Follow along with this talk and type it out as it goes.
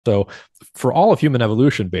So, for all of human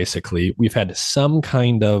evolution, basically, we've had some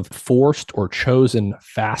kind of forced or chosen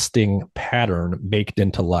fasting pattern baked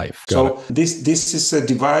into life. Got it. So this is a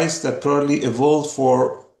device that probably evolved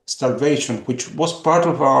for starvation, which was part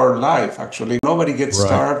of our life, actually. Nobody gets Right.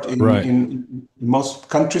 starved Right. in most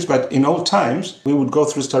countries, but in old times, we would go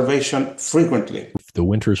through starvation frequently. If the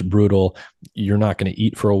winter's brutal, you're not going to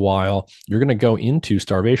eat for a while. You're going to go into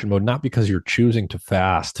starvation mode, not because you're choosing to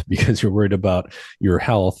fast, because you're worried about your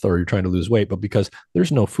health or you're trying to lose weight, but because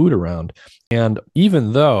there's no food around. And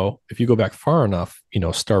even though, if you go back far enough,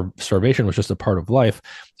 starvation was just a part of life.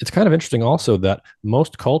 It's kind of interesting also that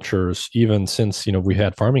most cultures, even since, we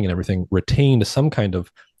had farming and everything, retained some kind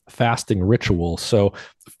of fasting ritual. So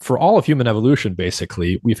for all of human evolution,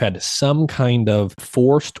 basically, we've had some kind of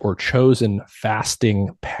forced or chosen fasting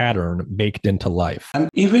pattern baked into life. And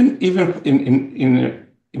even in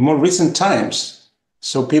more recent times,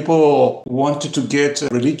 so people wanted to get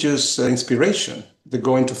religious inspiration. They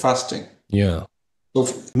go into fasting. Yeah. So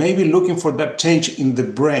maybe looking for that change in the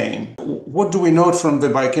brain. What do we know from the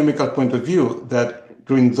biochemical point of view that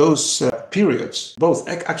during those periods, both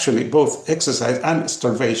exercise and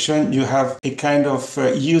starvation, you have a kind of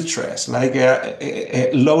eustress, like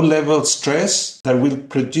a low-level stress that will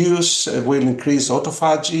increase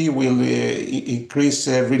autophagy, will increase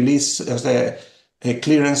release as a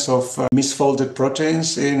clearance of misfolded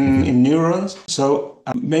proteins Mm-hmm. in neurons. So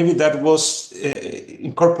maybe that was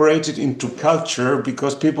incorporated into culture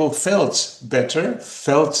because people felt better,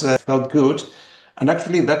 felt good. And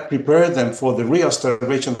actually, that prepared them for the real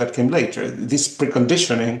starvation that came later. This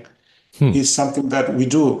preconditioning Hmm. is something that we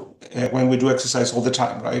do when we do exercise all the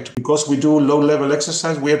time, right? Because we do low level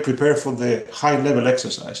exercise, we are prepared for the high level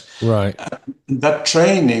exercise. Right. That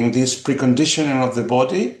training, this preconditioning of the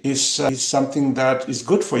body, is something that is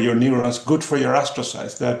good for your neurons, good for your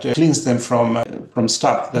astrocytes, that cleans them from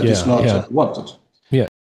stuff that is Yeah. not Yeah. wanted.